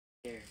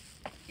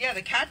Yeah,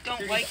 the cat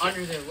don't like it.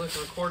 Under there, look,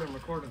 record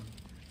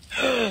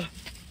him.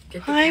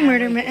 Hi,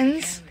 Murder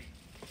Mittens.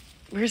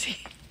 Where's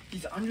he?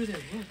 He's under there,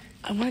 look.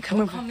 I want to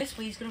come over. Come this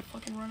way, he's gonna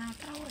fucking run out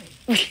that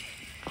way.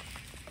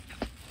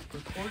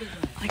 Record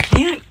him. I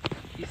can't.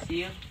 You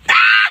see him?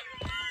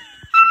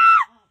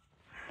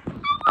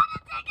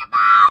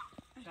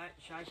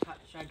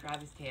 Should I grab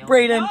his tail?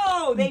 Brayden,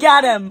 No, they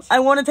get bite. him. I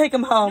want to take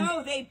him home.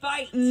 No, they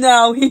bite.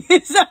 No, he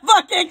is a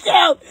fucking cute.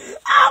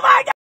 Oh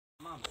my god.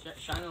 Mom,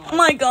 shine the light. Oh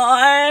my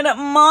god,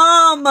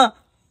 Mom.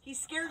 He's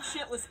scared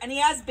shitless, and he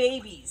has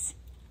babies.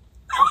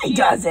 No, he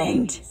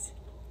doesn't.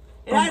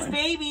 It has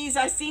babies.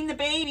 I've seen the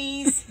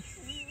babies.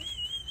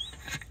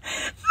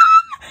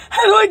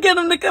 How do I get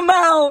him to come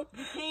out?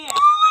 You can't.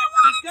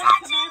 He's gonna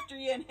come after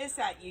you and hiss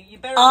at you. You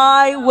better.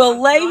 I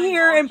will lay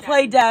here and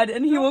play dead,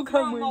 and he will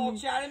come with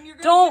mulch me. at him. You're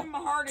gonna Don't give him a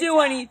heart do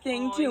attack.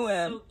 anything Oh, to he's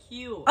him. so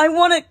cute. I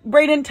want to.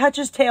 Brayden touch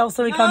his tail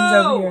so he comes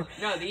over here.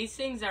 No, these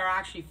things are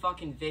actually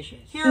fucking vicious.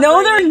 Here, No,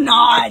 Brayden, they're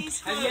not.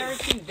 Have you ever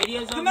seen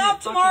videos of Come them?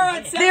 out tomorrow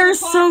at 7 They're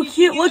o'clock. so You can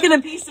cute. give Look at a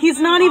him. piece of He's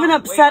food. not even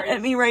Mom, upset wait,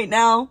 at me right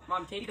now.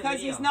 Mom, take the Because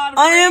video. he's not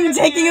I afraid am of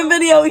taking you. a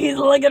video. He's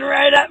looking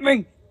right at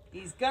me.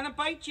 He's gonna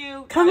bite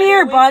you. Come Get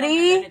here, away from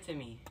buddy. Send it to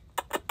me.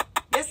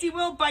 Yes, he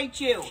will bite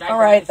you. Should I All grab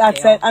right, his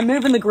that's tail? it. I'm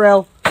moving the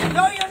grill.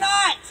 No, you're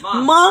not.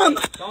 Mom,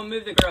 Don't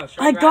move the grill.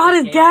 Should I grab gotta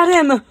his tail?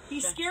 get him.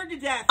 He's scared to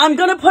death. I'm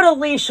gonna put a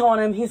leash on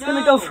him. He's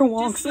gonna go for No,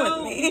 walks just with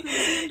go. me. You can see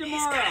him He's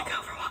tomorrow. gonna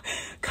go for walks.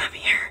 Come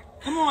here.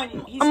 Come on.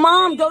 He's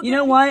Mom, go. You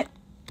know what?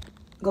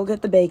 Go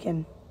get the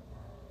bacon.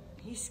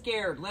 He's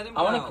scared. Let him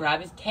I go. want to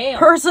grab his tail.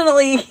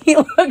 Personally, he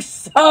looks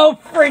so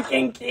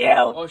freaking cute.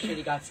 Oh shit,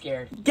 he got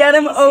scared. Get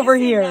him He's over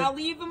hissing. here. Now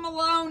leave him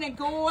alone and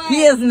go away.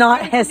 He is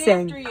not He's gonna come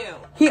hissing. after you.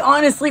 He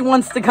honestly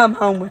wants to come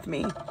home with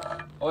me.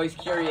 Oh, he's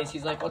curious.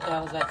 He's like, what the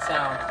hell is that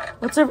sound?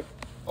 What's a?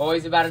 Oh,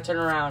 he's about to turn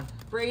around.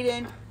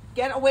 Brayden,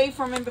 get away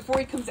from him before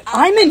he comes out.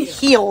 I'm in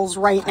heels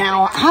right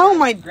now. How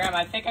am I? Grandma,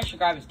 I think I should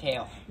grab his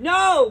tail.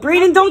 No.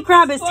 Brayden, come don't take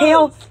grab his clothes.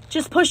 tail.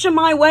 Just push him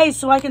my way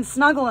so I can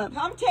snuggle him.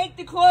 Come take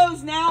the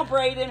clothes now,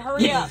 Brayden.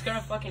 Hurry up. He's gonna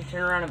fucking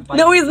turn around and bite.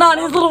 No, me. he's not.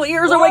 His little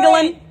ears are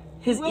wiggling.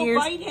 His we'll ears.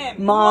 bite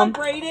him. Mom.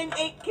 Come on, Brayden.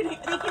 They can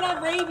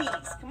have rabies.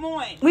 Come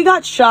on. We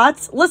got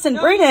shots. Listen,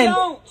 No, Brayden. you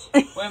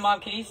don't. Wait, Mom,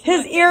 can you see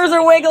His my ears face?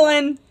 are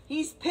wiggling.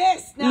 He's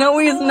pissed. Now, No,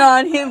 he's come on.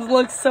 not. He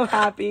looks so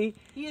happy.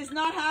 He is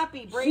not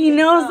happy. Brayden, He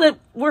knows come. that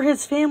we're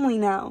his family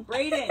now.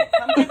 Brayden,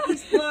 come get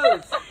these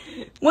clothes.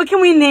 What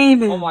can we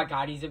name Oh him? my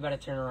god, he's about to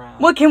turn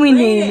around. What can we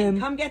name Brayden, him?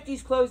 come get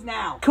these clothes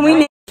now. Can we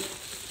name?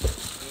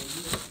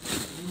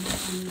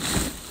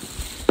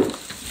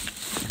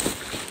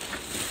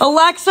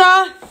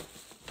 Alexa,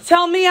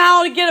 tell me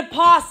how to get a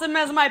possum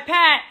as my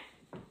pet.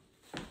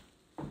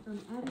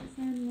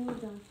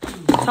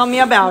 Tell me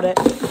about it.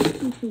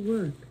 To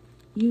work,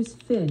 use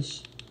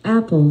fish,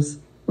 apples,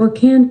 or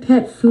canned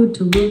pet food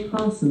to lure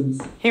possums.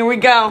 Here we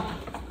go.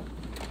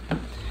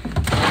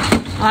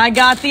 I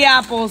got the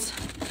apples.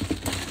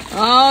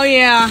 Oh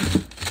yeah.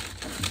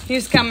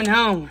 He's coming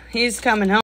home. He's coming home.